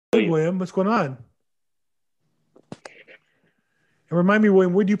Good, you? William. What's going on? And remind me,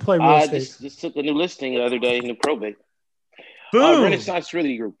 William, where do you play real I estate? just took a new listing the other day, new probate. Boom. Renaissance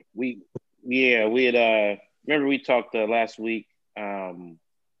Realty Group. We had remember we talked last week um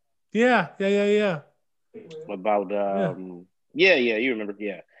Yeah. about Yeah. yeah, you remember,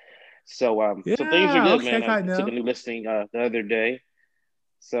 yeah. So things are Yeah. good, Okay, I man. I got it took a now. new listing the other day.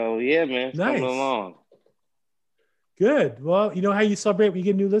 So yeah, man, it's coming Nice. along. Good. Well, you know how you celebrate when you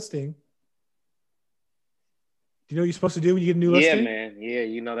get a new listing? Do you know what you're supposed to do when you get a new Yeah, listing? man. Yeah,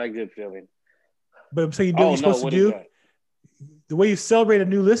 you know that good feeling. But I'm saying you know what Oh you're no, supposed to what is do? that? The way you celebrate a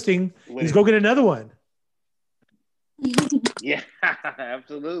new listing What is is go it? get another one. Yeah,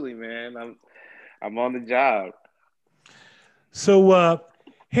 absolutely, man. I'm on the job. So,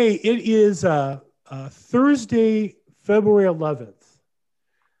 hey, it is Thursday, February 11th.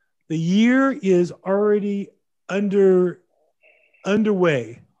 The year is already under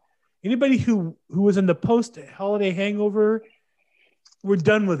underway. Anybody who was in the post holiday hangover, we're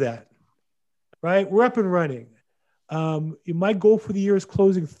done with that, right? We're up and running. My goal for the year is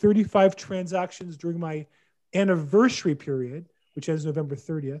closing 35 transactions during my anniversary period, which ends November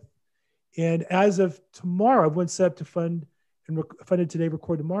 30th. And as of tomorrow, I've went set up to fund and funded today,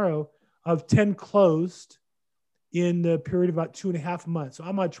 record tomorrow, of 10 closed in the period of about 2.5 months. So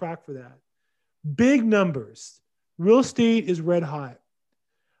I'm on track for that. Big numbers. Real estate is red hot.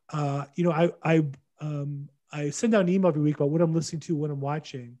 I send out an email every week about what I'm listening to, what I'm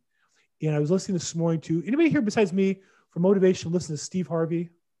watching. And I was listening this morning to anybody here besides me for motivation. Listen to Steve Harvey.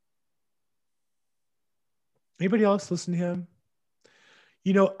 Anybody else listen to him?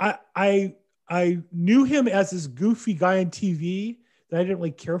 You know, I knew him as this goofy guy on TV that I didn't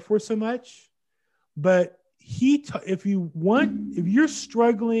really care for so much. But if you're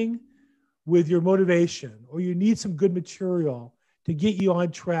struggling with your motivation or you need some good material to get you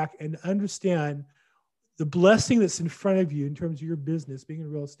on track and understand the blessing that's in front of you in terms of your business, being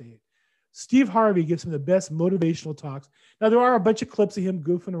in real estate. Steve Harvey gives some of the best motivational talks. Now there are a bunch of clips of him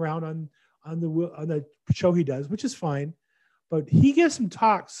goofing around on the show he does, which is fine, but he gives some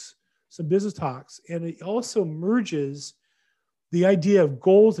talks, some business talks, and it also merges the idea of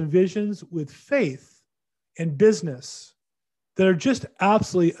goals and visions with faith and business that are just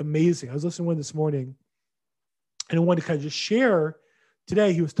absolutely amazing. I was listening to one this morning, and I wanted to kind of just share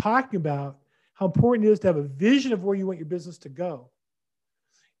today. He was talking about how important it is to have a vision of where you want your business to go,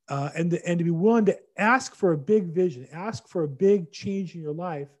 and to be willing to ask for a big vision, ask for a big change in your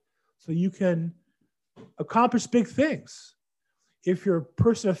life, so you can accomplish big things. If you're a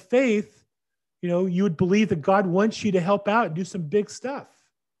person of faith, you would believe that God wants you to help out and do some big stuff.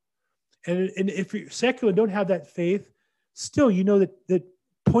 And if you're secular and don't have that faith, still, you know that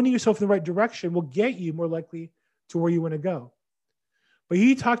pointing yourself in the right direction will get you more likely to where you want to go. But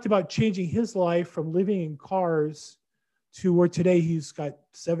he talked about changing his life from living in cars to where today he's got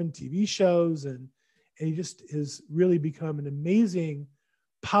 7 TV shows, and he just has really become an amazing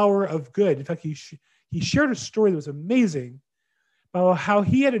power of good. In fact, he shared a story that was amazing about how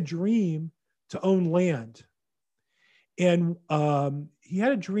he had a dream to own land. And he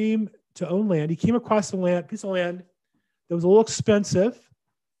had a dream to own land. He came across a piece of land that was a little expensive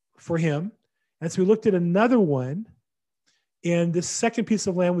for him. And so he looked at another one, and this second piece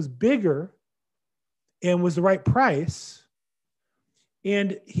of land was bigger and was the right price.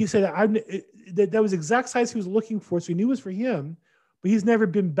 And he said that was the exact size he was looking for, so he knew it was for him. But he's never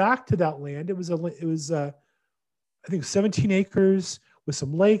been back to that land. It was I think 17 acres with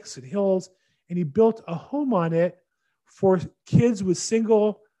some lakes and hills, and he built a home on it for kids with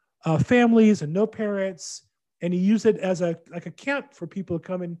single families and no parents. And he used it as a camp for people to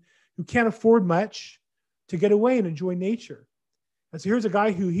come in who can't afford much to get away and enjoy nature. And so here's a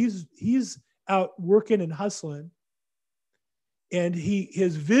guy who he's out working and hustling, and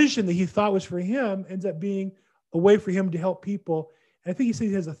his vision that he thought was for him ends up being a way for him to help people. And I think he said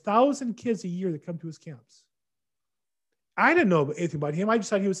he has 1,000 kids a year that come to his camps. I didn't know anything about him. I just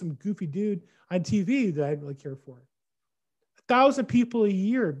thought he was some goofy dude on TV that I didn't really care for. 1,000 people a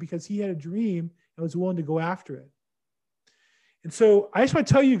year because he had a dream and was willing to go after it. And so I just want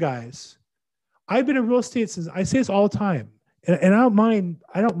to tell you guys, I've been in real estate since, I say this all the time, and I don't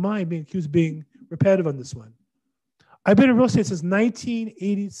mind being accused of being repetitive on this one. I've been in real estate since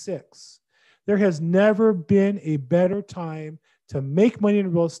 1986. There has never been a better time to make money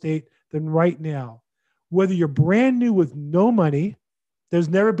in real estate than right now. Whether you're brand new with no money, there's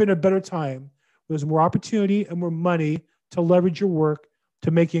never been a better time. There's more opportunity and more money to leverage your work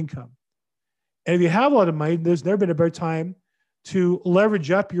to make income. And if you have a lot of money, there's never been a better time to leverage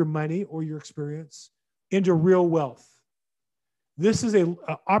up your money or your experience into real wealth. This is a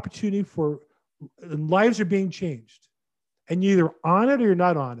opportunity for lives are being changed, and you're either on it or you're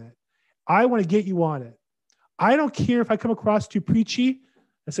not on it. I want to get you on it. I don't care if I come across too preachy.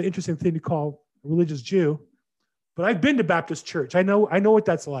 That's an interesting thing to call a religious Jew, but I've been to Baptist church. I know what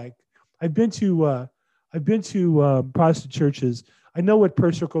that's like. I've been to Protestant churches. I know what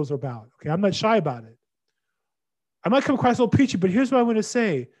prayer circles are about. Okay, I'm not shy about it. I might come across a little preachy, but here's what I want to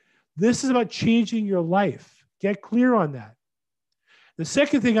say. This is about changing your life. Get clear on that. The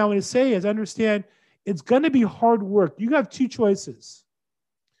second thing I want to say is understand it's going to be hard work. You have two choices.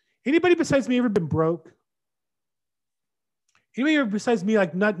 Anybody besides me ever been broke? Anybody besides me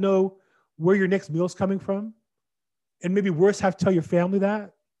like not know where your next meal is coming from? And maybe worse, have to tell your family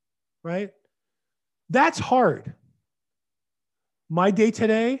that, right? That's hard. My day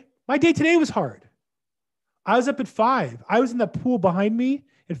today was hard. I was up at 5. I was in the pool behind me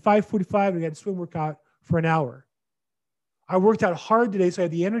at 5:45 and I had a swim workout for an hour. I worked out hard today, so I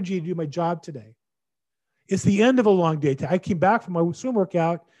had the energy to do my job today. It's the end of a long day. I came back from my swim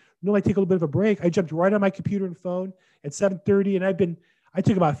workout. I take a little bit of a break. I jumped right on my computer and phone at 7:30, and I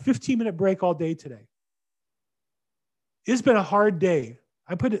took about a 15-minute break all day today. It's been a hard day.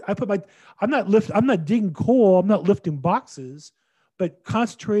 I'm not digging coal. I'm not lifting boxes, but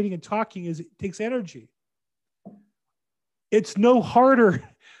concentrating and talking it takes energy. It's no harder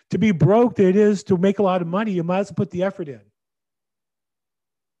to be broke than it is to make a lot of money. You might as well put the effort in.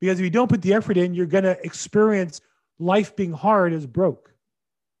 Because if you don't put the effort in, you're going to experience life being hard as broke,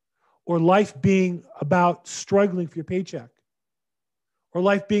 or life being about struggling for your paycheck, or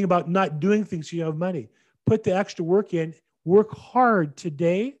life being about not doing things so you have money. Put the extra work in. Work hard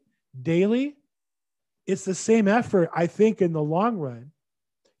today, daily. It's the same effort, I think, in the long run,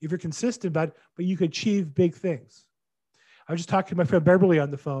 if you're consistent about it, but you could achieve big things. I was just talking to my friend Beverly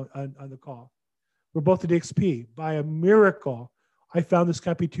on the phone, on the call. We're both at XP. By a miracle, I found this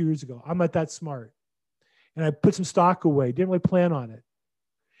company 2 years ago. I'm not that smart. And I put some stock away. Didn't really plan on it.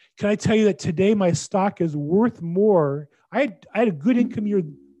 Can I tell you that today my stock is worth more? I had a good income year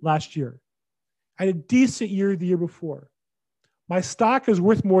last year. I had a decent year the year before. My stock is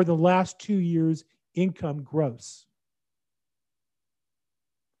worth more than the last 2 years' income gross.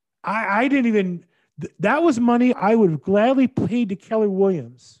 I didn't even, that was money I would have gladly paid to Keller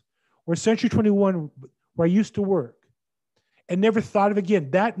Williams or Century 21, where I used to work, and never thought of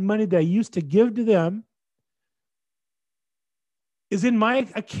again. That money that I used to give to them is in my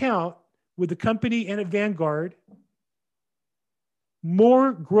account with the company and at Vanguard.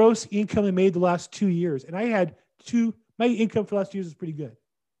 More gross income I made the last 2 years. And I had my income for the last 2 years is pretty good.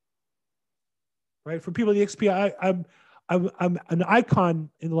 Right? For people at the XP, I'm an icon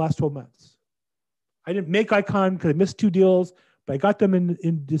in the last 12 months. I didn't make icon because I missed 2 deals, but I got them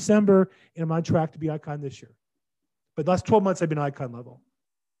in December, and I'm on track to be icon this year. But the last 12 months, I've been icon level.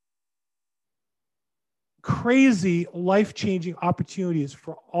 Crazy, life-changing opportunities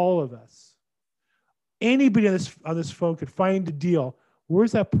for all of us. Anybody on this phone could find a deal.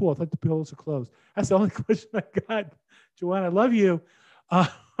 Where's that pool? I thought the pools are closed. That's the only question I got. Joanne, I love you.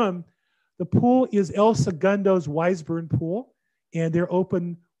 The pool is El Segundo's Wiseburn pool, and they're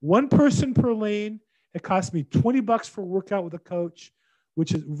open 1 person per lane. It costs me $20 for a workout with a coach,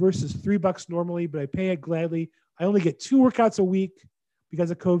 which is versus $3 normally, but I pay it gladly. I only get 2 workouts a week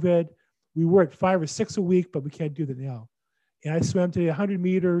because of COVID. We were at 5 or 6 a week, but we can't do that now. And I swam today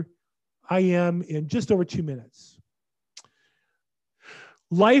 100-meter IM in just over 2 minutes.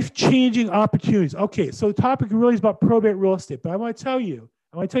 Life-changing opportunities. Okay, so the topic really is about probate real estate, but I want to tell you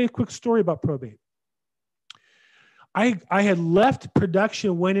a quick story about probate. I had left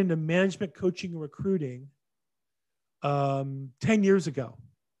production, went into management, coaching, and recruiting 10 years ago.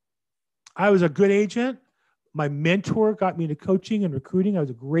 I was a good agent. My mentor got me into coaching and recruiting. I was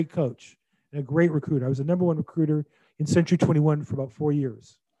a great coach and a great recruiter. I was the #1 recruiter in Century 21 for about 4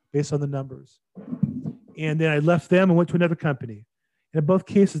 years, based on the numbers. And then I left them and went to another company. And in both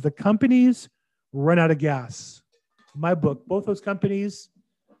cases, the companies run out of gas. In my book, both those companies,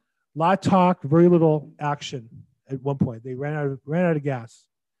 a lot of talk, very little action at one point. They ran out of gas.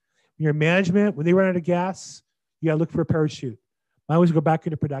 When you're in management, when they run out of gas, you got to look for a parachute. Mine was to go back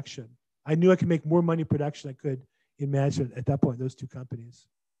into production. I knew I could make more money in production than I could in management at that point, those 2 companies.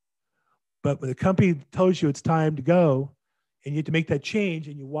 But when the company tells you it's time to go and you have to make that change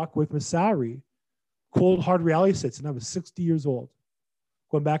and you walk away from a salary, cold, hard reality sets. And I was 60 years old,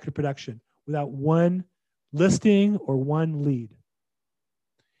 going back into production without 1 listing or 1 lead.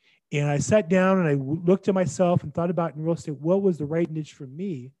 And I sat down and I looked at myself and thought about in real estate, what was the right niche for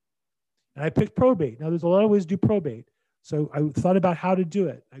me? And I picked probate. Now, there's a lot of ways to do probate. So I thought about how to do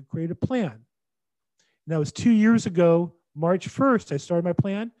it. I created a plan. And that was 2 years ago March 1st, I started my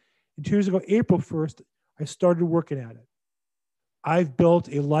plan. And 2 years ago, April 1st, I started working at it. I've built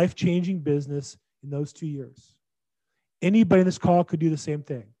a life-changing business in those 2 years. Anybody in this call could do the same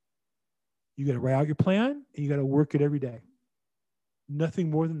thing. You got to write out your plan and you got to work it every day. Nothing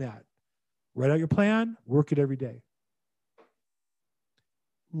more than that. Write out your plan, work it every day.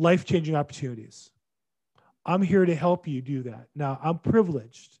 Life-changing opportunities. I'm here to help you do that. Now, I'm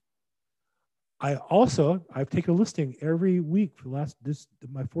privileged. I've taken a listing every week for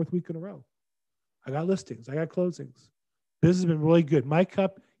my 4th week in a row. I got listings, I got closings. Business has been really good. My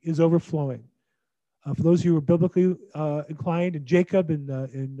cup is overflowing. For those who are biblically inclined, in Jacob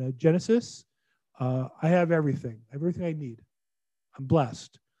in Genesis, I have everything I need. I'm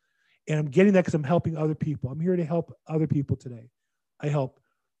blessed. And I'm getting that because I'm helping other people. I'm here to help other people today. I help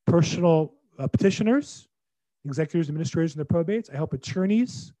personal petitioners, executors, administrators, and their probates. I help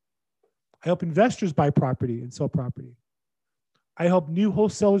attorneys. I help investors buy property and sell property. I help new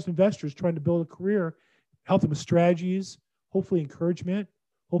wholesalers, investors trying to build a career, help them with strategies, hopefully encouragement,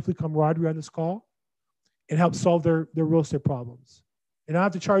 hopefully camaraderie on this call, and help solve their real estate problems. And I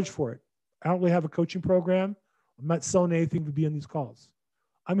don't have to charge for it. I don't really have a coaching program. I'm not selling anything to be on these calls.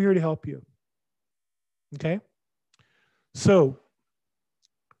 I'm here to help you. Okay? So,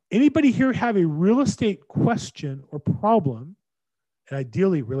 anybody here have a real estate question or problem, and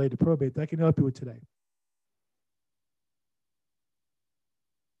ideally related to probate, that I can help you with today?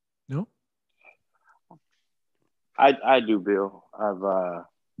 No? I do, Bill.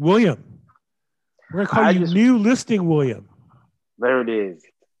 William. We're going to call you new listing William. There it is.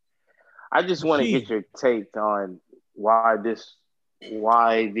 I just want to get your take on why the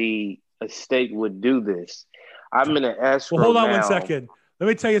estate would do this. I'm in an escrow now. Well, hold on 1 second. Let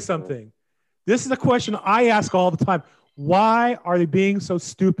me tell you something. This is a question I ask all the time. Why are they being so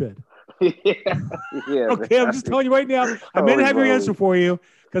stupid? Yeah. Okay, I'm just telling you right now. I may not have your answer for you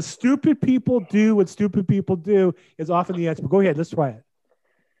because stupid people do what stupid people do is often the answer. But go ahead. Let's try it.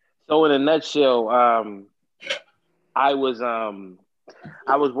 So in a nutshell, I was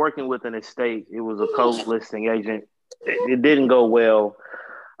working with an estate. It was a co-listing agent. It didn't go well.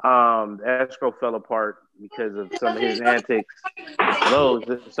 The escrow fell apart because of some of his antics.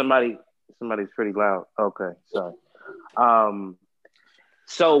 Somebody's pretty loud. Okay, sorry.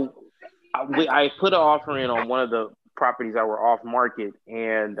 So I put an offer in on one of the properties that were off market,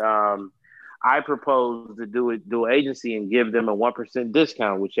 and I proposed to do an agency and give them a 1%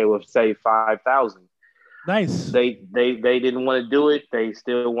 discount, which they would save $5,000. Nice. They didn't want to do it. They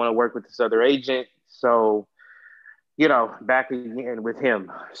still want to work with this other agent. So, back again with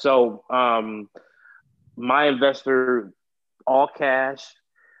him. So, my investor, all cash,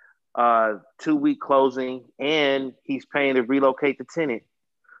 2-week closing, and he's paying to relocate the tenant,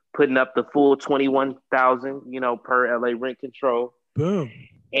 putting up the full $21,000, per LA rent control. Boom.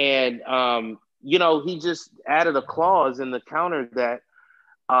 And he just added a clause in the counter that,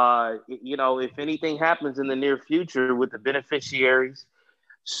 if anything happens in the near future with the beneficiaries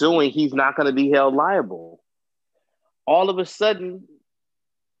suing, he's not going to be held liable. All of a sudden,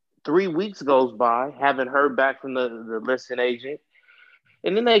 3 weeks goes by, haven't heard back from the listing agent.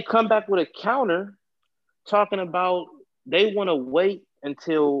 And then they come back with a counter talking about they want to wait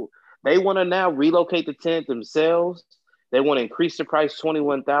until they want to now relocate the tenant themselves. They want to increase the price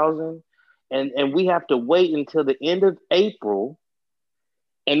 $21,000. And we have to wait until the end of April.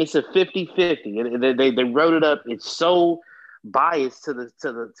 And it's a 50-50. They wrote it up. It's so biased to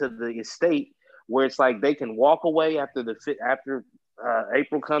the estate where it's like they can walk away after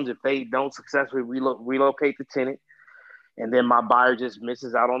April comes if they don't successfully relocate the tenant. And then my buyer just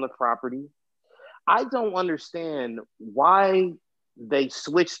misses out on the property. I don't understand why they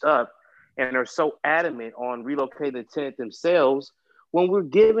switched up and are so adamant on relocating the tenant themselves when we're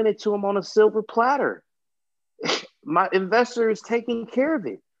giving it to them on a silver platter. My investor is taking care of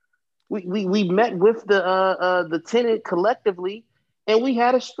it. We met with the tenant collectively, and we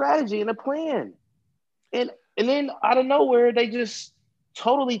had a strategy and a plan. And then out of nowhere, they just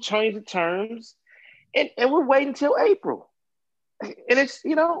totally changed the terms, and we're waiting till April. And it's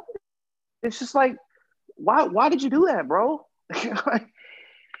it's just like, why did you do that, bro?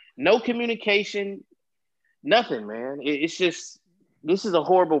 No communication, nothing, man. It's just, this is a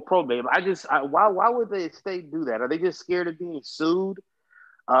horrible probate. Why would the estate do that? Are they just scared of being sued?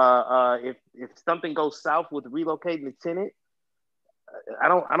 If something goes south with relocating the tenant, I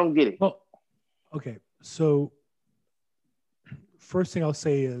don't get it. Well, okay. So first thing I'll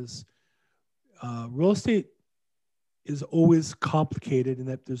say is real estate is always complicated in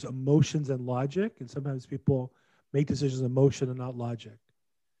that there's emotions and logic, and sometimes people make decisions on emotion and not logic.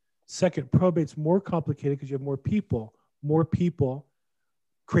 Second, probate's more complicated because you have more people, more people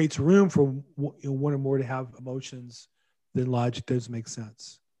creates room for one or more to have emotions, then logic doesn't make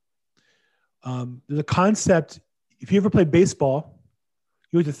sense. There's a concept, if you ever played baseball,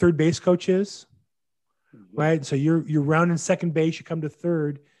 you know what the third base coach is, right? So you're rounding second base, you come to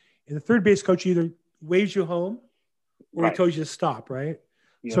third, and the third base coach either waves you home or he tells you to stop, right?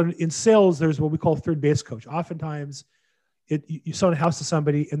 Yeah. So in sales, there's what we call third base coach. Oftentimes, you sell a house to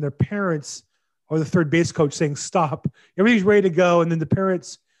somebody and their parents or the third base coach saying stop, everything's ready to go, and then the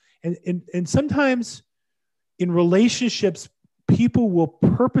parents, and sometimes in relationships, people will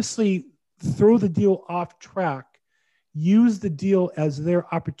purposely throw the deal off track, use the deal as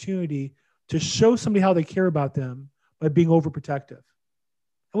their opportunity to show somebody how they care about them by being overprotective.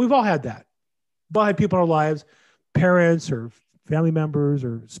 And we've all had that. We've all had people in our lives, parents or family members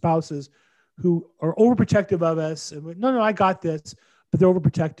or spouses, who are overprotective of us. And no, I got this, but they're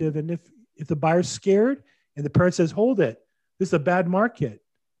overprotective. And if the buyer's scared and the parent says, hold it, this is a bad market,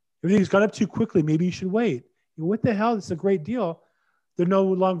 everything's gone up too quickly, maybe you should wait. What the hell? This is a great deal. They're no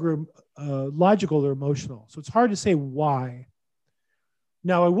longer logical or emotional. So it's hard to say why.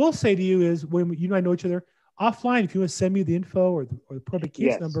 Now, I will say to you is when you and I know each other, offline, if you want to send me the info or the probate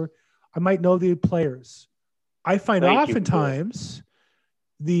case number, I might know the players. I find oftentimes,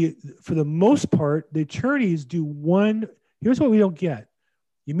 for the most part, the attorneys do one. Here's what we don't get.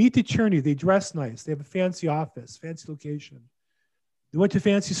 You meet the attorney, they dress nice, they have a fancy office, fancy location. They went to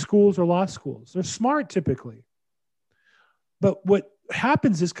fancy schools or law schools. They're smart typically. But what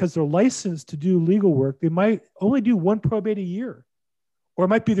happens is because they're licensed to do legal work, they might only do one probate a year, or it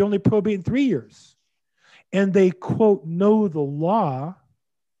might be the only probate in 3 years. And they, quote, know the law,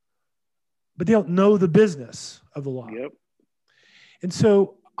 but they don't know the business of the law. Yep. And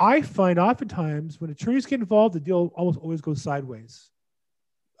so I find oftentimes when attorneys get involved, the deal almost always goes sideways.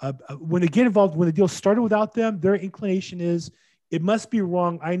 When they get involved, when the deal started without them, their inclination is, it must be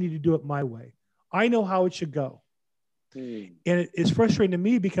wrong. I need to do it my way. I know how it should go. And it's frustrating to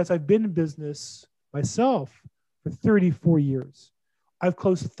me because I've been in business myself for 34 years. I've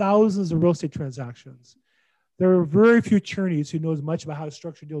closed thousands of real estate transactions. There are very few attorneys who know as much about how to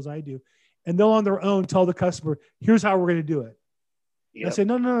structure deals as I do. And they'll on their own tell the customer, here's how we're going to do it. Yep. I say,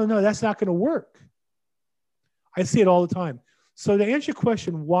 no, that's not going to work. I see it all the time. So to answer your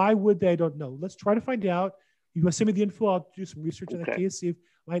question, why would they? I don't know. Let's try to find out. You want to send me the info? I'll do some research on that case, see if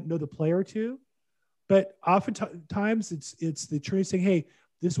I might know the player or two. But oftentimes it's the attorney saying, hey,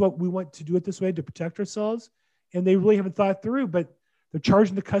 this is what we want to do it this way to protect ourselves. And they really haven't thought through, but they're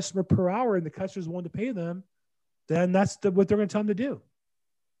charging the customer per hour and the customer's willing to pay them. Then that's what they're going to tell them to do.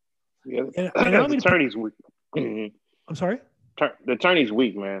 Yeah, and the attorney's weak. I'm sorry? The attorney's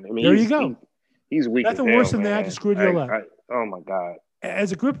weak, man. I mean, there you go. He's weak. Nothing worse than that to screw the deal up. Oh, my God.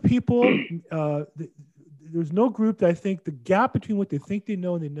 As a group of people, there's no group that I think the gap between what they think they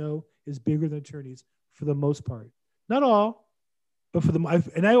know and they know is bigger than attorneys for the most part. Not all, but for them.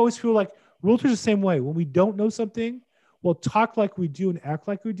 And I always feel like realtors are the same way. When we don't know something, we'll talk like we do and act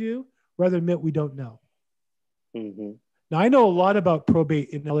like we do rather than admit we don't know. Mm-hmm. Now, I know a lot about probate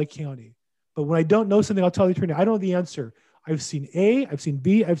in LA County, but when I don't know something, I'll tell the attorney, I don't know the answer. I've seen A, I've seen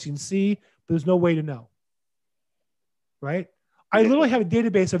B, I've seen C, but there's no way to know. Right? I literally have a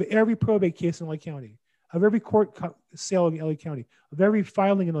database of every probate case in LA County, of every court sale in LA County, of every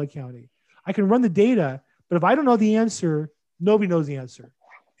filing in LA County. I can run the data, but if I don't know the answer, nobody knows the answer.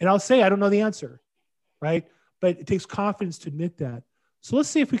 And I'll say, I don't know the answer, right? But it takes confidence to admit that. So let's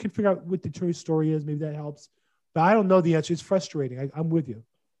see if we can figure out what the attorney's story is. Maybe that helps. But I don't know the answer. It's frustrating. I'm with you.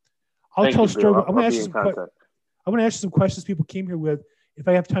 I'm going to ask you some questions people came here with. If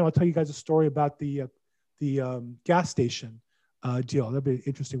I have time, I'll tell you guys a story about the gas station deal. That'd be an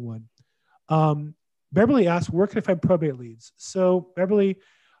interesting one. Beverly asked, where can I find probate leads? So Beverly,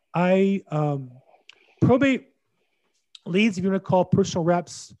 probate leads, if you want to call personal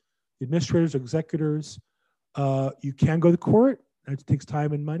reps, administrators, or executors, you can go to court. It takes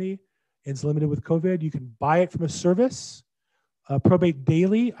time and money, and it's limited with COVID. You can buy it from a service. Probate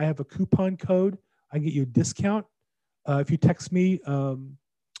Daily, I have a coupon code. I can get you a discount. If you text me,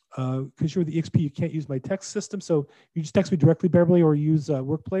 because you're the EXP, you can't use my text system. So you just text me directly, Beverly, or use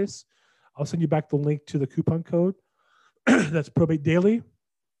Workplace. I'll send you back the link to the coupon code. That's Probate Daily.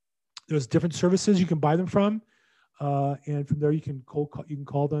 There's different services you can buy them from. And from there, you can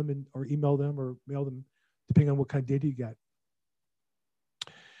call them or email them or mail them, depending on what kind of data you get.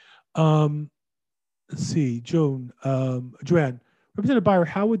 Let's see, Joanne, represented buyer,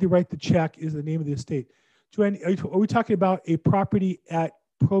 how would they write the check is the name of the estate? Joanne, are we talking about a property at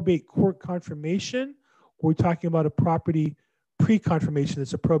probate court confirmation, or are we talking about a property pre-confirmation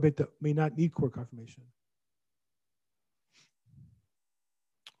that's a probate that may not need court confirmation?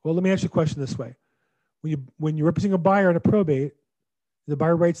 Well, let me ask you a question this way. When you're representing a buyer in a probate, the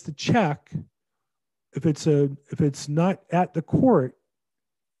buyer writes the check. If it's not at the court,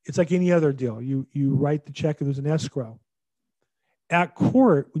 it's like any other deal. You write the check and there's an escrow. At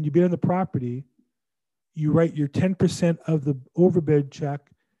court, when you bid on the property, you write your 10% of the overbid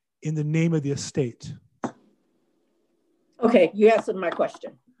check in the name of the estate. Okay, you answered my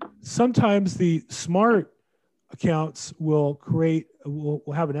question. Sometimes the smart accounts will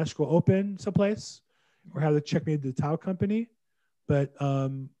have an escrow open someplace or have the check made to the title company, but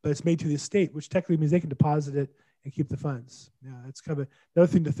it's made to the estate, which technically means they can deposit it and keep the funds. Yeah, it's kind of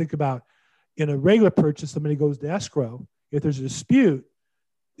another thing to think about. In a regular purchase, somebody goes to escrow. If there's a dispute,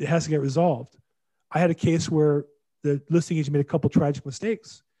 it has to get resolved. I had a case where the listing agent made a couple tragic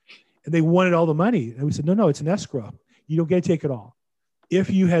mistakes and they wanted all the money. And we said, no, it's an escrow. You don't get to take it all. If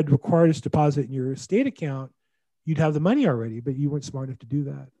you had required us to deposit in your estate account, you'd have the money already, but you weren't smart enough to do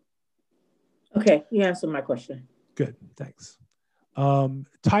that. Okay, you answered my question. Good, thanks.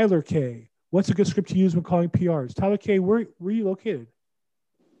 Tyler K. What's a good script to use when calling PRs? Tyler K., where are you located?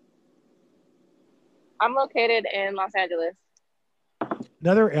 I'm located in Los Angeles.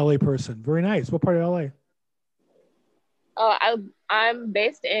 Another LA person. Very nice. What part of LA? Oh, I'm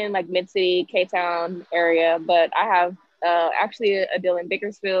based in like Mid-City, K-Town area, but I have actually a deal in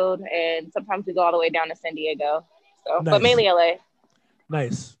Bakersfield, and sometimes we go all the way down to San Diego. So, nice. But mainly LA.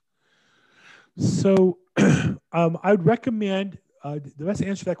 Nice. So I would recommend, the best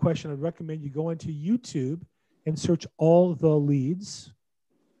answer to that question, I'd recommend you go into YouTube and search All the Leads,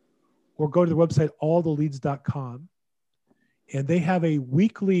 or go to the website alltheleads.com. And they have a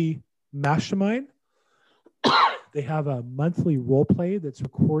weekly mastermind. They have a monthly role play that's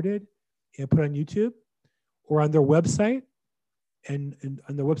recorded and put on YouTube or on their website. And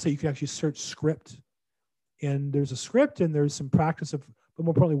on their website, you can actually search script. And there's a script and there's some practice of, but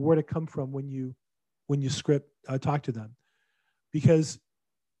more importantly, where to come from when you script, talk to them. Because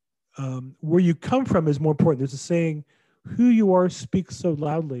where you come from is more important. There's a saying, who you are speaks so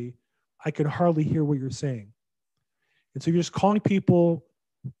loudly, I can hardly hear what you're saying. And so you're just calling people,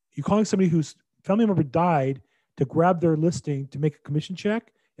 you're calling somebody whose family member died to grab their listing to make a commission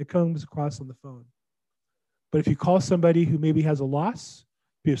check, it comes across on the phone. But if you call somebody who maybe has a loss,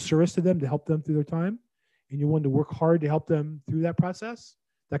 be of service to them to help them through their time, and you want to work hard to help them through that process,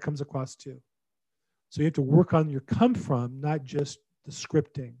 that comes across too. So you have to work on your come from, not just the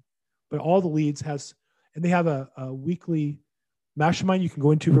scripting. But All the Leads has, and they have a weekly mastermind you can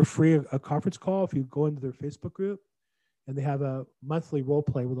go into for free, a conference call if you go into their Facebook group. And they have a monthly role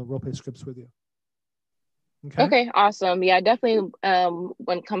play where they'll role play scripts with you. Okay, awesome. Yeah, definitely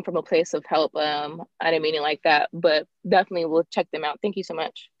when come from a place of help. I didn't mean it like that, but definitely we'll check them out. Thank you so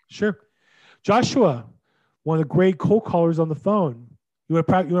much. Sure. Joshua, one of the great cold callers on the phone. You want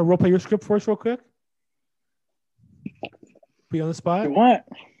to role play your script for us real quick? Put you on the spot? What?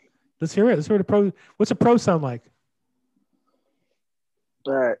 Let's hear it. Let's hear what a pro. What's a pro sound like?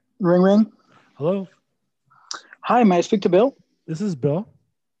 All right. Ring, ring. Hello. Hi, may I speak to Bill? This is Bill.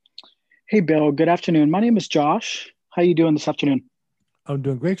 Hey, Bill. Good afternoon. My name is Josh. How are you doing this afternoon? I'm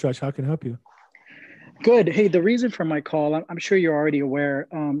doing great, Josh. How can I help you? Good. Hey, the reason for my call, I'm sure you're already aware,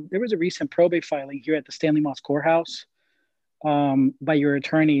 there was a recent probate filing here at the Stanley Moss Courthouse by your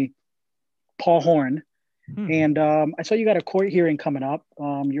attorney, Paul Horn. And I saw you got a court hearing coming up.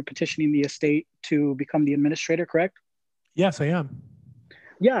 You're petitioning the estate to become the administrator, correct? Yes, I am.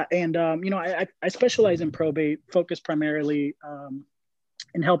 Yeah, and I specialize in probate, focus primarily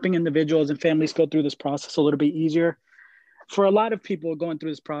in helping individuals and families go through this process a little bit easier. For a lot of people going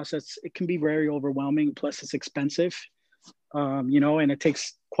through this process, it can be very overwhelming. Plus, it's expensive, and it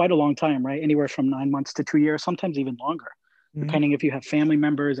takes quite a long time, right? Anywhere from 9 months to 2 years, sometimes even longer, depending if you have family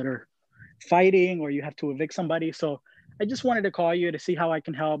members that are fighting or you have to evict somebody. So I just wanted to call you to see how I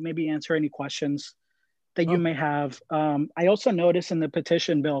can help, maybe answer any questions that you may have. I also noticed in the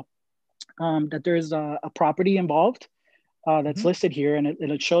petition, Bill, that there's a property involved that's listed here, and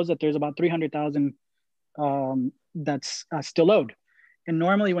it shows that there's about $300,000 that's still owed. And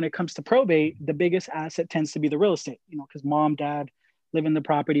normally when it comes to probate, the biggest asset tends to be the real estate, because mom, dad live in the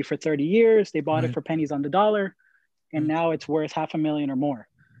property for 30 years. They bought it for pennies on the dollar, and now it's worth $500,000 or more.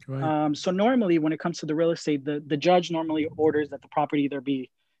 Right. So normally when it comes to the real estate, the judge normally orders that the property either be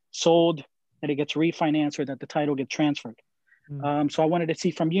sold, that it gets refinanced, or that the title gets transferred. So I wanted to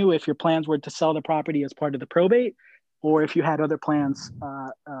see from you if your plans were to sell the property as part of the probate, or if you had other plans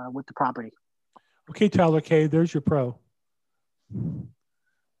with the property. Okay, Tyler K., there's your pro.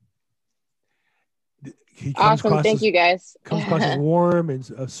 Awesome, thank you guys. Comes across as warm and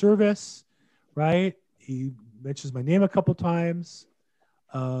of service, right? He mentions my name a couple times.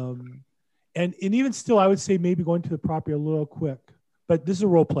 And even still, I would say maybe going to the property a little quick. But this is a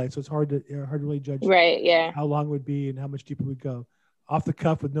role play, so it's hard to really judge Right. Yeah. how long it would be and how much deeper we'd go. Off the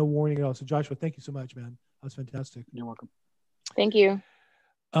cuff with no warning at all. So Joshua, thank you so much, man. That was fantastic. You're welcome. Thank you.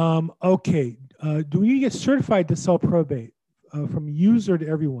 Okay. Do we get certified to sell probate from user to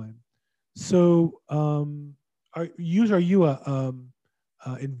everyone? So are you a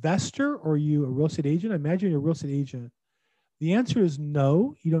investor or are you a real estate agent? I imagine you're a real estate agent. The answer is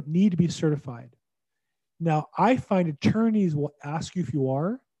no, you don't need to be certified. Now, I find attorneys will ask you if you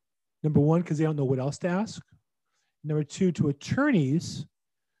are, number one, because they don't know what else to ask. Number two, to attorneys,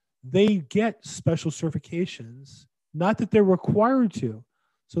 they get special certifications, not that they're required to.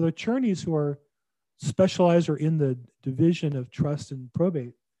 So the attorneys who are specialized or in the division of trust and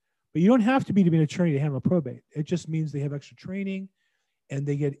probate, but you don't have to be an attorney to handle probate. It just means they have extra training and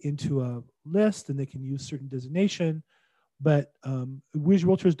they get into a list and they can use certain designation, but we as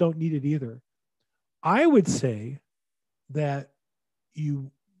realtors don't need it either. I would say that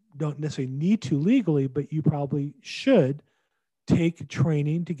you don't necessarily need to legally, but you probably should take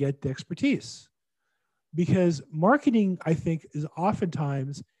training to get the expertise. Because marketing, I think, is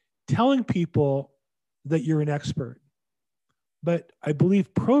oftentimes telling people that you're an expert. But I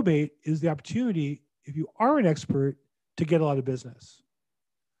believe probate is the opportunity, if you are an expert, to get a lot of business.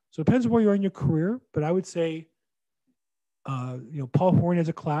 So it depends on where you are in your career, but I would say, Paul Horn has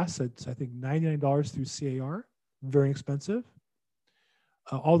a class that's, I think, $99 through CAR, very expensive.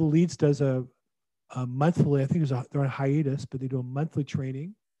 All the Leads does a monthly, I think they're on hiatus, but they do a monthly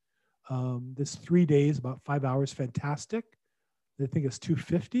training. This 3 days, about 5 hours, fantastic. I think it's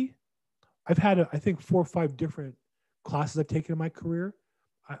 $250. I've had, I think, 4 or 5 different classes I've taken in my career.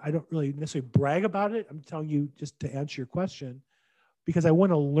 I don't really necessarily brag about it. I'm telling you just to answer your question, because I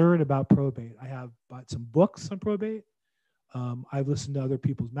want to learn about probate. I have bought some books on probate. I've listened to other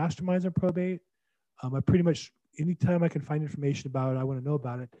people's masterminds on probate. I pretty much, anytime I can find information about it, I want to know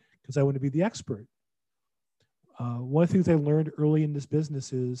about it because I want to be the expert. One of the things I learned early in this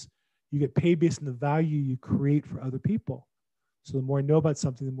business is you get paid based on the value you create for other people. So the more I know about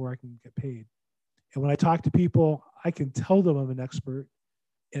something, the more I can get paid. And when I talk to people, I can tell them I'm an expert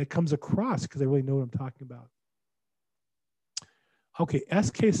and it comes across because I really know what I'm talking about. Okay,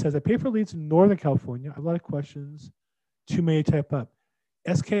 SK says, I pay for leads in Northern California. I have a lot of questions. Too many to type up.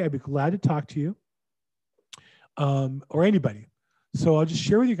 SK, I'd be glad to talk to you or anybody. So I'll just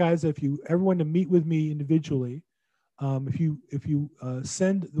share with you guys that if you ever want to meet with me individually, if you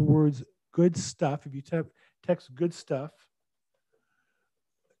send the words good stuff, if you text good stuff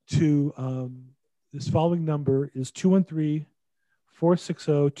to this following number is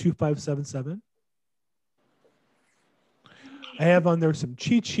 213-460-2577. I have on there some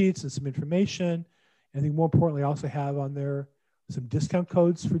cheat sheets and some information. I think more importantly, I also have on there some discount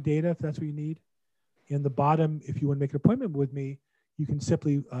codes for data if that's what you need. In the bottom, if you want to make an appointment with me, you can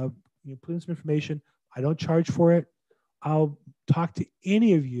simply put in some information. I don't charge for it. I'll talk to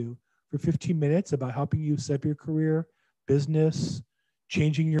any of you for 15 minutes about helping you set up your career, business,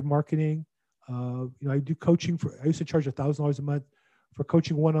 changing your marketing. I do coaching I used to charge $1,000 a month for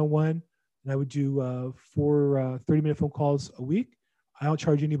coaching one-on-one, and I would do 4 30-minute phone calls a week. I don't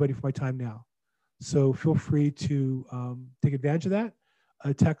charge anybody for my time now. So feel free to take advantage of that.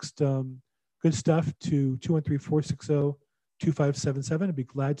 Text good stuff to 213-460-2577. I'd be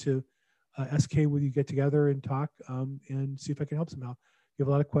glad to SK with you, get together and talk and see if I can help somehow. You have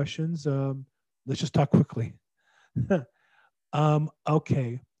a lot of questions. Let's just talk quickly.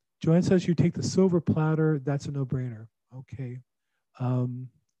 Okay. Joanne says you take the silver platter. That's a no-brainer. Okay.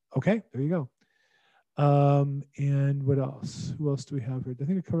 Okay, there you go. And what else? Who else do we have here? I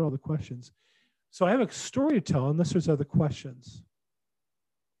think I covered all the questions. So I have a story to tell unless there's other questions.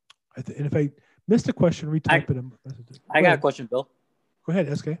 And if I missed a question, retype it. I got a question, Bill. Go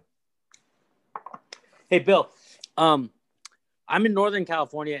ahead, SK. Hey, Bill. I'm in Northern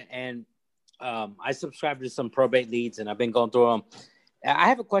California, and I subscribe to some probate leads, and I've been going through them. I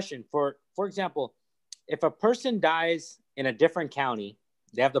have a question. For example, if a person dies in a different county,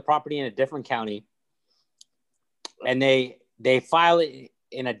 they have the property in a different county, and they file it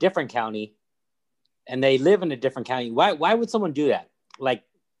in a different county, and they live in a different county, why would someone do that? Like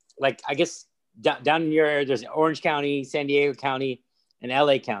I guess down in your area, there's Orange County, San Diego County, and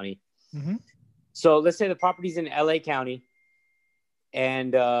LA County. Mm-hmm. So let's say the property's in LA County,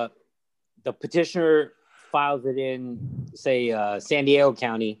 and the petitioner files it in, say, San Diego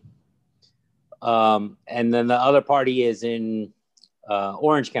County, and then the other party is in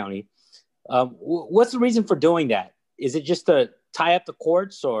Orange County. What's the reason for doing that? Is it just to tie up the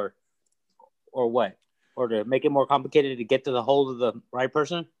courts, or what? or to make it more complicated to get to the hold of the right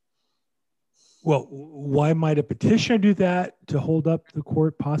person? Well, why might a petitioner do that to hold up the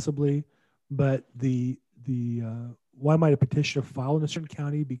court? Possibly, but why might a petitioner file in a certain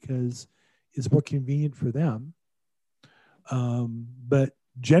county? Because it's more convenient for them. But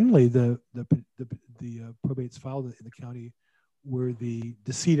generally, the probate's filed in the county where the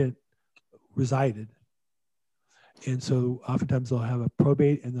decedent resided, and so oftentimes they'll have a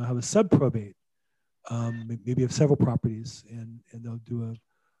probate and they'll have a sub-probate. Maybe have several properties, and they'll do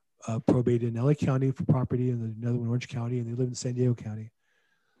a probate in LA County for property, and then another one in Orange County, and they live in San Diego County.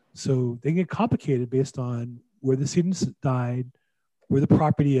 So they get complicated based on where the decedent died, where the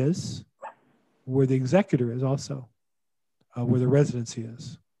property is, where the executor is also, where the residency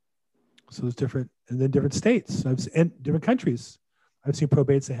is. So there's different, and then different states and different countries. I've seen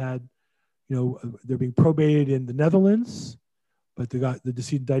probates that had, they're being probated in the Netherlands, but they got the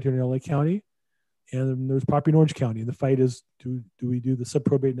decedent died here in LA County, and then there's property in Orange County. And the fight is, do we do the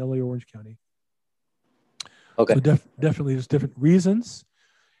sub-probate in LA or Orange County? Okay. So definitely there's different reasons.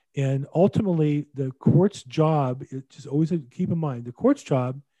 And ultimately, the court's job, just always keep in mind, the court's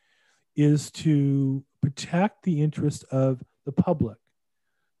job is to protect the interest of the public,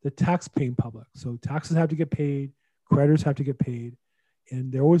 the tax-paying public. So taxes have to get paid, creditors have to get paid,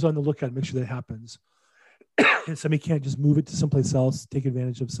 and they're always on the lookout to make sure that happens. And somebody can't just move it to someplace else, take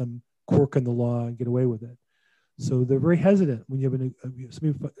advantage of some quirk in the law and get away with it. So they're very hesitant when you have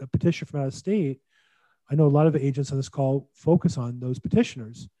a petitioner from out of state. I know a lot of the agents on this call focus on those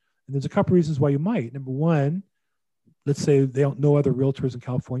petitioners. And there's a couple reasons why you might. Number one, let's say they don't know other realtors in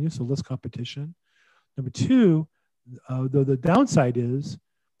California, so less competition. Number two, though the downside is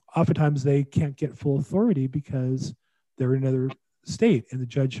oftentimes they can't get full authority because they're in another state, and the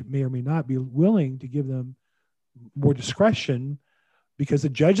judge may or may not be willing to give them more discretion because the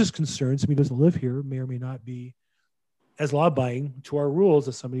judge's concerns, somebody who doesn't live here, may or may not be as law-abiding to our rules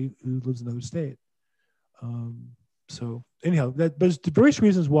as somebody who lives in another state. So anyhow, there's various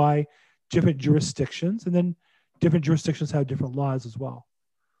reasons why different jurisdictions, and then different jurisdictions have different laws as well.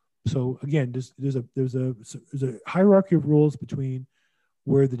 So again, there's a hierarchy of rules between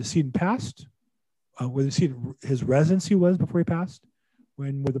where the decedent passed, where the decedent, his residency was before he passed,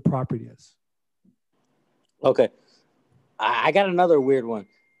 where the property is. Okay. I got another weird one.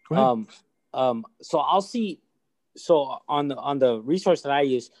 Go ahead. So I'll see. So on the resource that I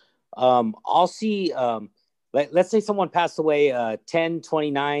use, I'll see. Let's say someone passed away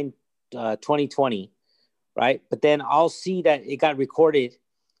 10/29/2020, right? But then I'll see that it got recorded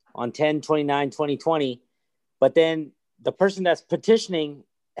on 10/29/2020. But then the person that's petitioning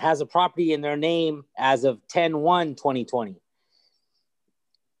has a property in their name as of 10/1/2020.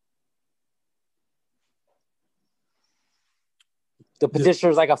 The petitioner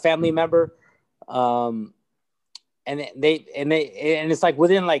is like a family member, and it's like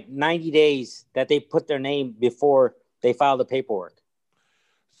within like 90 days that they put their name before they file the paperwork.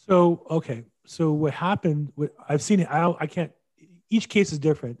 So okay, so what happened? What I've seen, I can't. Each case is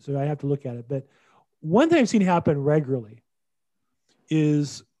different, so I have to look at it. But one thing I've seen happen regularly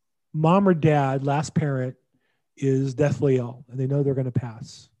is mom or dad, last parent, is deathly ill, and they know they're going to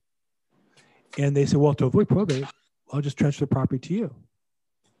pass, and they say, "Well, to avoid probate, I'll just transfer the property to you."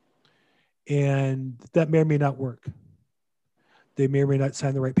 And that may or may not work. They may or may not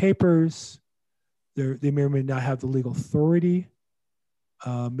sign the right papers. They may or may not have the legal authority.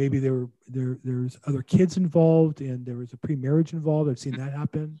 Maybe there's other kids involved and there was a pre-marriage involved. I've seen that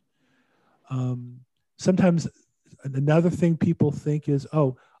happen. Sometimes another thing people think is,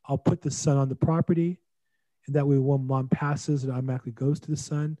 oh, I'll put the son on the property, and that way when mom passes, it automatically goes to the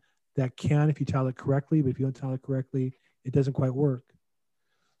son. That can if you tell it correctly, but if you don't tell it correctly, it doesn't quite work.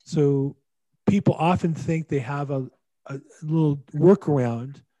 So people often think they have a little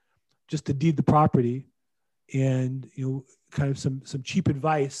workaround just to deed the property, and kind of some cheap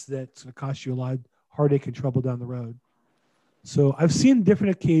advice that's going to cost you a lot of heartache and trouble down the road. So I've seen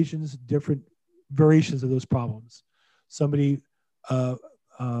different occasions, different variations of those problems. Somebody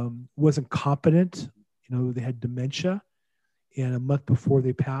wasn't competent, they had dementia, and a month before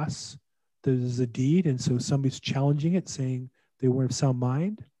they pass, there's a deed, and so somebody's challenging it, saying they weren't of sound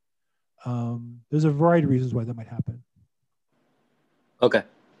mind. There's a variety of reasons why that might happen. Okay.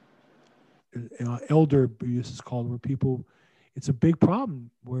 Elder abuse is called, where people, it's a big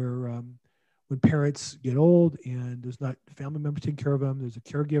problem where when parents get old and there's not family members taking care of them, there's a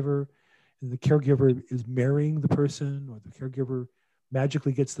caregiver, and the caregiver is marrying the person, or the caregiver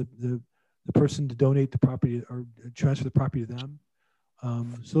magically gets the person to donate the property or transfer the property to them.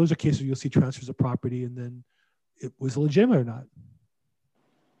 So those are cases where you'll see transfers of property and then it was legitimate or not.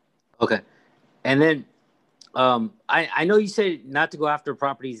 Okay. And then I know you say not to go after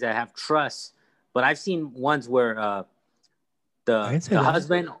properties that have trusts, but I've seen ones where the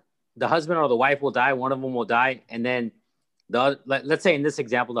husband or the wife will die, one of them will die, and then let's say in this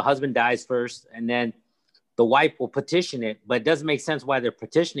example, the husband dies first, and then the wife will petition it, but it doesn't make sense why they're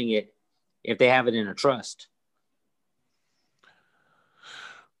petitioning it if they have it in a trust.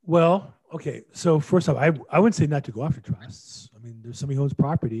 Well, okay. So first off, I wouldn't say not to go after trusts. I mean, there's somebody who owns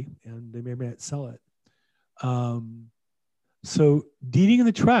property and they may or may not sell it. So deeding in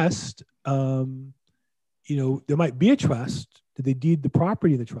the trust, there might be a trust that they deed the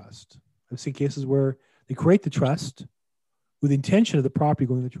property in the trust. I've seen cases where they create the trust with the intention of the property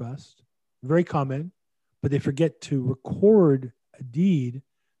going to the trust. Very common, but they forget to record a deed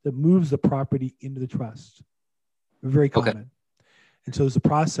that moves the property into the trust. Very common. Okay. And so there's a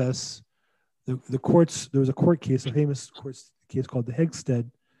process. The courts, there was a court case, a famous court case called the Hegstead.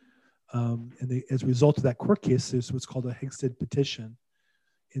 As a result of that court case, there's what's called a Hegstead petition.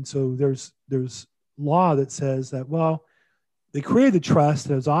 And so there's law that says that, well, they created the trust,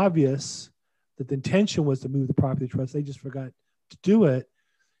 and it was obvious that the intention was to move the property trust. They just forgot to do it.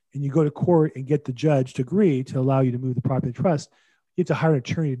 And you go to court and get the judge to agree to allow you to move the property trust. You have to hire an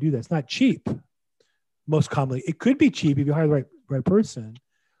attorney to do that. It's not cheap, most commonly. It could be cheap if you hire the right person,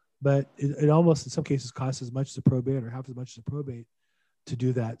 but it almost in some cases costs as much as a probate or half as much as a probate to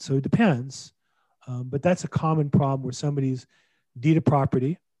do that. So it depends. But that's a common problem where somebody's deeded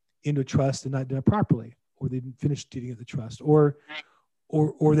property into a trust and not done it properly, or they didn't finish deeding of the trust, or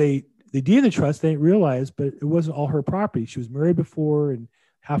they deeded the trust, they didn't realize, but it wasn't all her property. She was married before and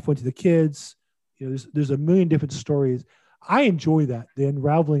half went to the kids. There's a million different stories. I enjoy that, the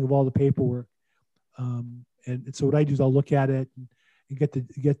unraveling of all the paperwork. And so what I do is I'll look at it and get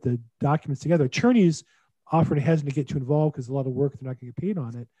the documents together. Attorneys often hesitant to get too involved because a lot of work, they're not going to get paid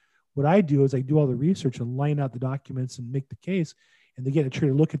on it. What I do is I do all the research and line out the documents and make the case, and they get an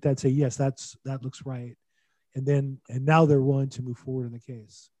attorney to look at that and say, yes, that looks right. And now they're willing to move forward in the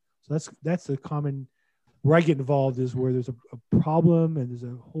case. So that's a common, where I get involved is where there's a problem and there's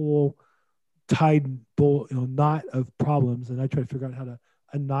a whole knot of problems, and I try to figure out how to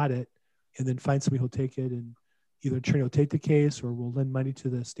unknot it and then find somebody who'll take it, and either attorney will take the case or will lend money to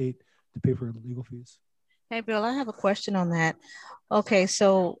the state to pay for legal fees. Hey, Bill, I have a question on that. Okay,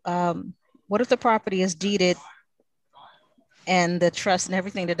 so what if the property is deeded and the trust and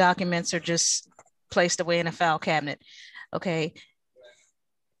everything, the documents are just placed away in a file cabinet? Okay,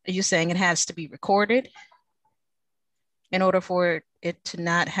 are you saying it has to be recorded in order for it to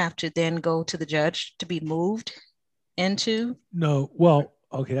not have to then go to the judge to be moved into? No, well,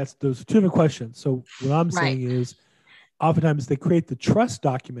 okay, those are two different questions. So what I'm saying is oftentimes they create the trust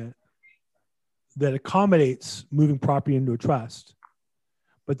document that accommodates moving property into a trust,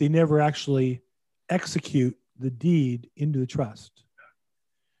 but they never actually execute the deed into the trust.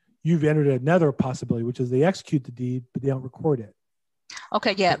 You've entered another possibility, which is they execute the deed, but they don't record it.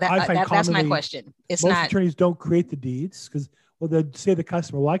 Okay, yeah, that's my question. Most attorneys don't create the deeds because, well, they'd say to the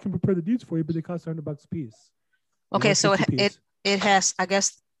customer, well, I can prepare the deeds for you, but they cost $100 a piece. Okay, so it has, I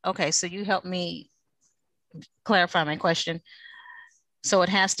guess, okay, so you help me clarify my question. So it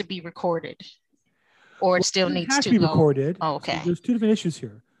has to be recorded, or it still needs to be recorded. Oh, okay. So there's two different issues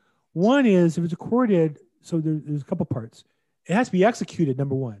here. One is if it's recorded, so there's a couple parts. It has to be executed,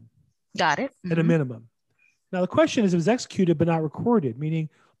 number one. Got it. At a minimum. Now the question is, if it's executed but not recorded, meaning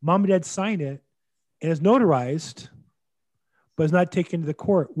mom and dad sign it and it's notarized, but it's not taken to the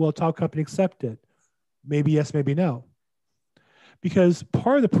court, will a title company accept it? Maybe yes, maybe no. Because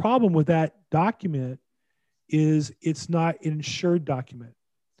part of the problem with that document is it's not an insured document.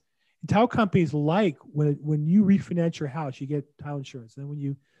 And title companies like when you refinance your house, you get title insurance. And then when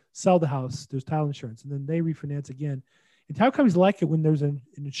you sell the house, there's title insurance. And then they refinance again. And title companies like it when there's a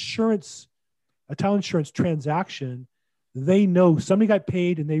title insurance transaction. They know somebody got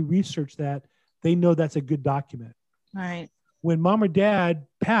paid and they research that. They know that's a good document. Right. When mom or dad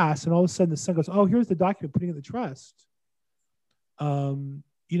pass and all of a sudden the son goes, oh, here's the document putting in the trust. You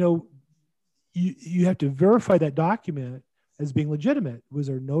have to verify that document as being legitimate. Was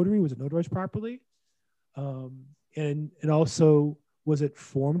there a notary? Was it notarized properly? And also, was it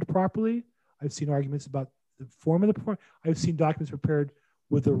formed properly? I've seen arguments about the form of the form. I've seen documents prepared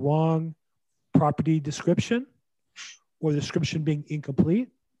with the wrong property description or the description being incomplete.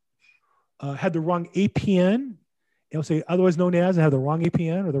 Had the wrong APN, it'll say otherwise known as, and have the wrong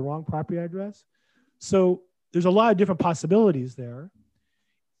APN or the wrong property address. So there's a lot of different possibilities there.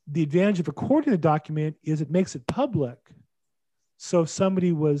 The advantage of recording the document is it makes it public. So if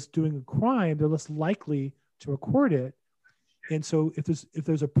somebody was doing a crime, they're less likely to record it. And so if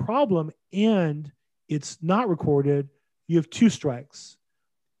there's a problem and it's not recorded, you have 2 strikes.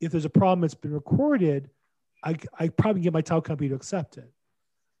 If there's a problem that's been recorded, I probably get my title company to accept it.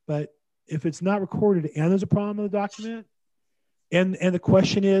 But if it's not recorded and there's a problem in the document, and the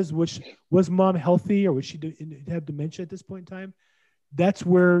question is, was mom healthy, or was she have dementia at this point in time? That's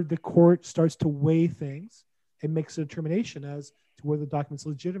where the court starts to weigh things and makes a determination as to whether the document's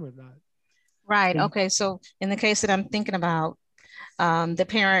legitimate or not. Right. Okay. So in the case that I'm thinking about, the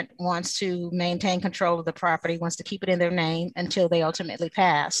parent wants to maintain control of the property, wants to keep it in their name until they ultimately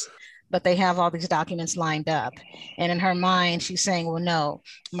pass, but they have all these documents lined up. And in her mind, she's saying, well, no,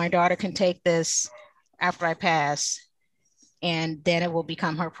 my daughter can take this after I pass, and then it will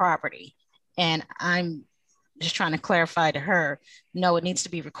become her property. And I'm just trying to clarify to her, no, it needs to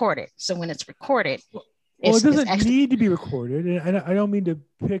be recorded. So when it's recorded, well, it doesn't need to be recorded. And I don't mean to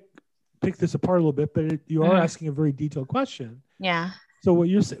pick this apart a little bit, but you are asking a very detailed question. Yeah. So what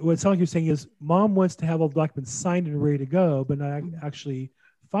it sounds like you're saying is mom wants to have all the documents signed and ready to go, but not actually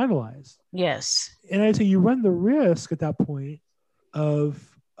finalized. Yes. And I'd say you run the risk at that point of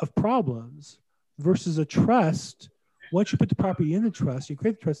problems versus a trust. Once you put the property in the trust, you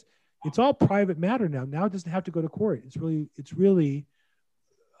create the trust, it's all private matter now. Now it doesn't have to go to court. It's really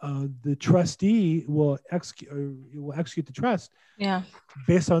the trustee will execute the trust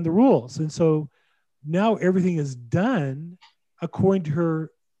based on the rules. And so now everything is done according to her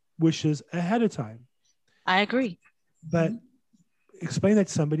wishes ahead of time. I agree. But explain that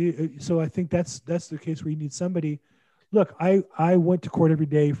to somebody. So I think that's the case where you need somebody. Look, I went to court every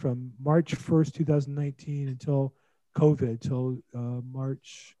day from March 1st, 2019 until COVID, till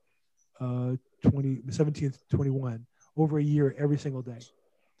March 17th, 21, over a year, every single day.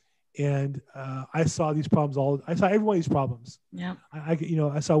 And I saw these problems I saw every one of these problems. Yeah.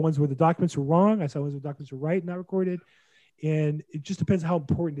 I saw ones where the documents were wrong. I saw ones where the documents were right, not recorded. And it just depends how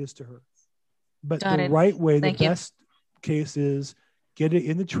important it is to her. But the right way, the best case is get it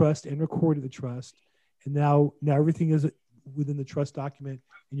in the trust and record in the trust. And now everything is within the trust document,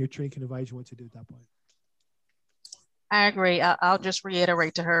 and your attorney can advise you what to do at that point. I agree. I'll just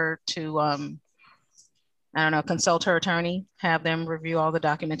reiterate to her to, consult her attorney, have them review all the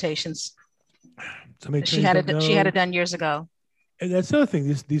documentations. She had it done years ago. And that's the other thing.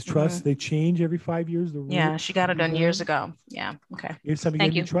 These trusts, they change every 5 years. Yeah, she got it done years ago. Yeah. Okay. It's time to get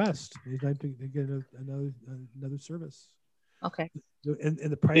a new trust. It's time to get another service. Okay. And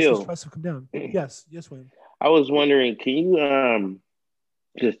the price of trusts have come down. Yes, William. I was wondering, can you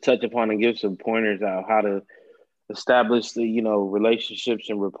just touch upon and give some pointers on how to establish the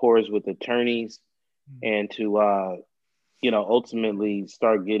relationships and rapport with attorneys, and to ultimately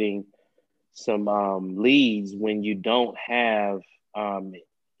start getting some leads when you don't have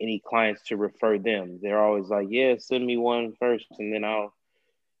any clients to refer them. They're always like, yeah, send me one first and then I'll,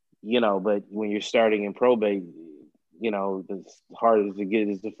 but when you're starting in probate, the hardest to get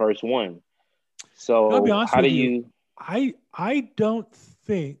is the first one. So how do you? I don't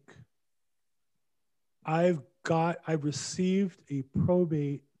think I've received a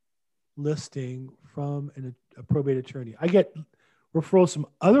probate listing from a probate attorney. I get referrals from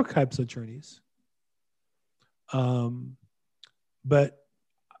other types of attorneys. And I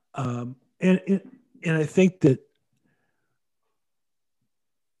think that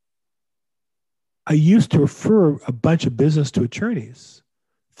I used to refer a bunch of business to attorneys,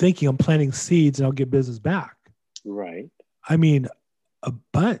 thinking I'm planting seeds and I'll get business back. Right. I mean, a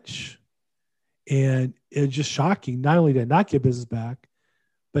bunch. And it's just shocking. Not only did I not get business back,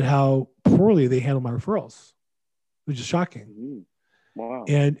 but how poorly they handle my referrals. It was just shocking. Mm-hmm. Wow.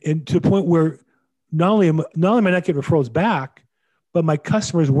 And to the point where not only am I not getting referrals back, but my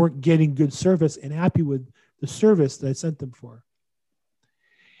customers weren't getting good service and happy with the service that I sent them for.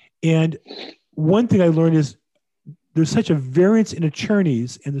 And one thing I learned is there's such a variance in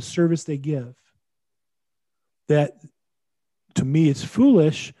attorneys and the service they give that, to me, it's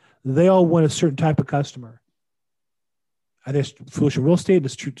foolish. They all want a certain type of customer. I think it's foolish in real estate.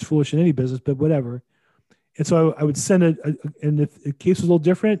 It's foolish in any business, but whatever. And so I would send and if the case was a little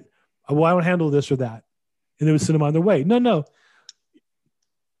different, well, I don't handle this or that. And they would send them on their way. No.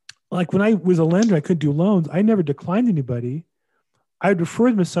 Like when I was a lender, I couldn't do loans. I never declined anybody. I'd refer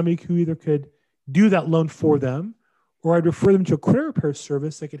them to somebody who either could do that loan for them, or I'd refer them to a credit repair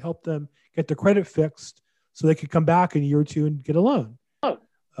service that could help them get their credit fixed so they could come back in a year or two and get a loan.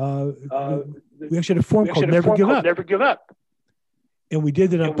 We actually had a form called Never Give Up. And we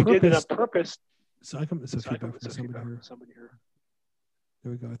did it on purpose. So I can feedback from somebody here.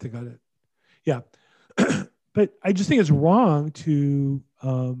 There we go. I think I got it. Yeah. But I just think it's wrong to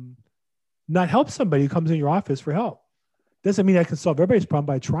not help somebody who comes in your office for help. Doesn't mean I can solve everybody's problem,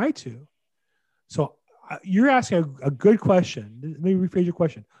 but I try to. So you're asking a good question. Let me rephrase your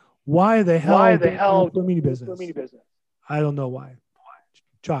question. Why the hell for mini business? I don't know why.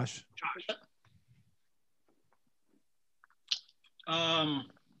 Josh.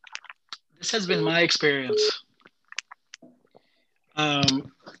 This has been my experience.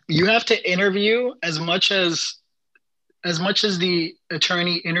 You have to interview as much as the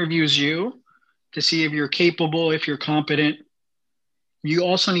attorney interviews you to see if you're capable, if you're competent. You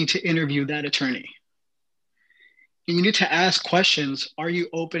also need to interview that attorney. And you need to ask questions. Are you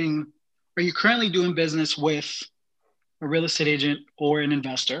currently doing business with a real estate agent or an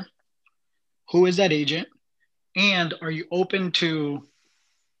investor? Who is that agent? And are you open to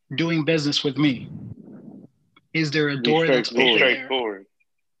doing business with me? Is there a door that's open there?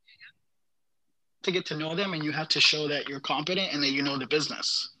 To get to know them, and you have to show that you're competent and that you know the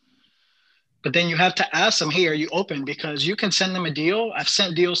business. But then you have to ask them, hey, are you open? Because you can send them a deal. I've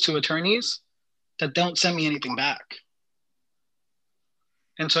sent deals to attorneys that don't send me anything back.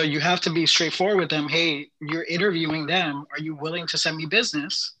 And so you have to be straightforward with them. Hey, you're interviewing them. Are you willing to send me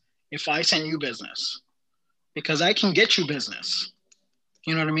business if I send you business? Because I can get you business.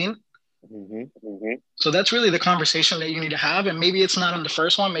 You know what I mean? Mm-hmm. Mm-hmm. So that's really the conversation that you need to have. And maybe it's not on the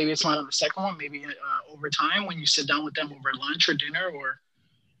first one. Maybe it's not on the second one. Maybe over time when you sit down with them over lunch or dinner or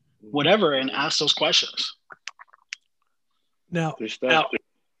whatever and ask those questions. Now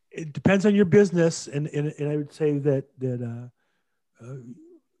it depends on your business. And I would say that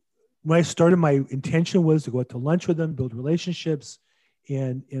when I started, my intention was to go out to lunch with them, build relationships,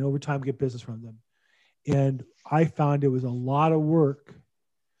 and over time get business from them. And I found it was a lot of work.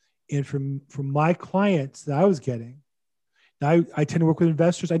 And from my clients that I was getting, now I tend to work with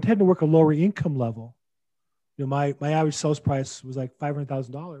investors. I tend to work a lower income level. You know, my average sales price was like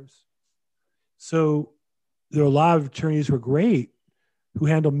 $500,000. So there are a lot of attorneys who are great who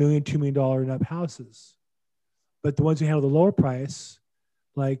handle $1 million, $2 million and up houses. But the ones who handle the lower price,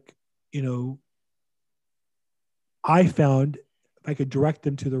 like, you know, I found if I could direct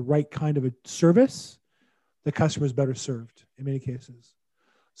them to the right kind of a service, the customer is better served in many cases.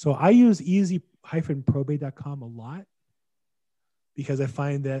 So I use easy-probate.com a lot because I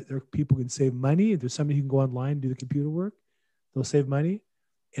find that there are people who can save money. If there's somebody who can go online and do the computer work, they'll save money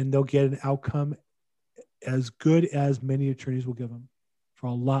and they'll get an outcome as good as many attorneys will give them for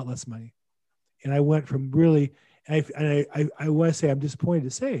a lot less money. And I went from really, I want to say, I'm disappointed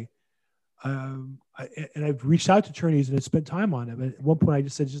to say, and I've reached out to attorneys and I spent time on it. But at one point I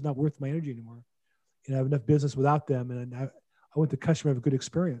just said, it's just not worth my energy anymore. And I have enough business without them. And I want the customer to have a good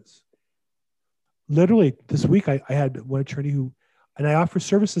experience. Literally this week, I had one attorney and I offer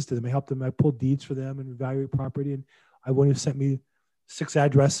services to them. I helped them. I pulled deeds for them and evaluate property. And one who sent me 6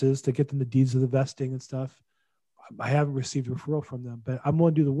 addresses to get them the deeds of the vesting and stuff. I haven't received a referral from them, but I'm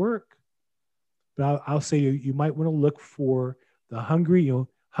going to do the work. But I'll say you might want to look for the hungry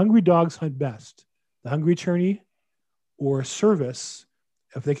dogs hunt best. The hungry attorney or service,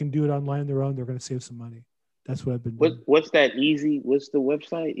 if they can do it online on their own, they're going to save some money. That's what I've been doing. What's that easy? What's the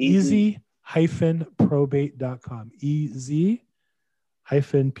website? Easy-probate.com.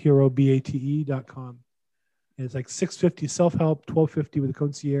 Easy-probate.com. And it's like $650 self-help, $1250 with a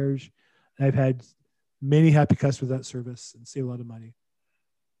concierge. And I've had many happy customers with that service and save a lot of money.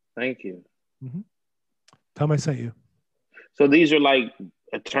 Thank you. Mm-hmm. Tell them I sent you. So these are like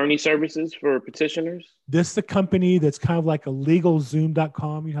attorney services for petitioners? This is the company that's kind of like a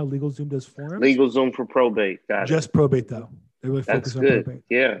LegalZoom.com. You know how LegalZoom does forums? LegalZoom for probate. Got Just it. Probate, though. They really focus on probate.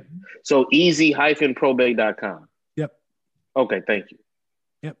 Yeah. So easy-probate.com. Yep. Okay, thank you.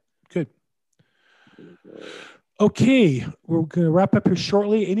 Yep, good. Okay, we're going to wrap up here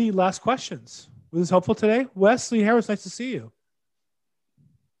shortly. Any last questions? Was this helpful today? Wesley Harris, nice to see you.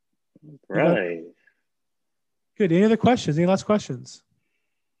 Right. Good. Any other questions? Any last questions?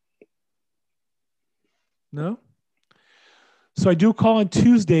 No? So I do a call on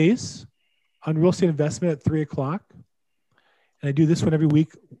Tuesdays on real estate investment at 3:00. And I do this one every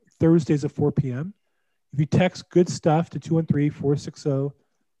week, Thursdays at 4 p.m. If you text good stuff to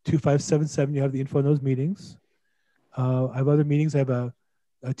 213-460-2577, you have the info on those meetings. I have other meetings. I have a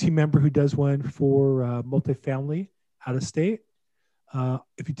team member who does one for multifamily out of state.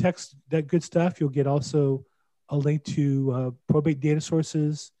 If you text that good stuff, you'll get also a link to probate data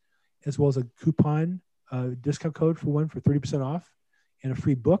sources, as well as a coupon discount code for 30% off, and a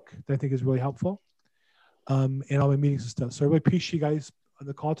free book that I think is really helpful, and all my meetings and stuff. So I really appreciate you guys on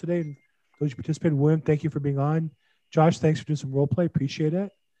the call today, and those who participated. William, thank you for being on. Josh, thanks for doing some role play. Appreciate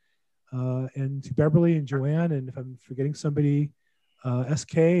it. And to Beverly and Joanne, and if I'm forgetting somebody,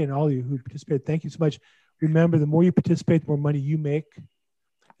 SK and all of you who participated, thank you so much. Remember, the more you participate, the more money you make,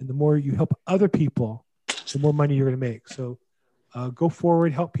 and the more you help other people, the more money you're going to make. So go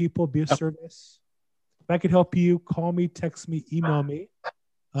forward, help people, be a service. If I could help you, call me, text me, email me.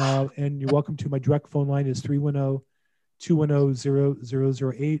 And you're welcome to my direct phone line is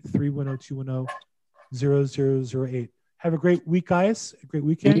 310-210-0008, 310-210-0008. Have a great week, guys. A great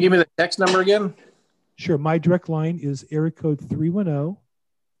weekend. Can you give me the text number again? Sure. My direct line is area code 310,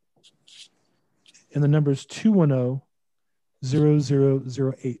 and the number is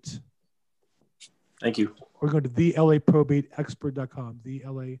 210-0008. Thank you. We're going to thelaprobateexpert.com,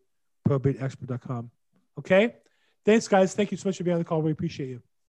 thelaprobateexpert.com. Okay? Thanks, guys. Thank you so much for being on the call. We appreciate you.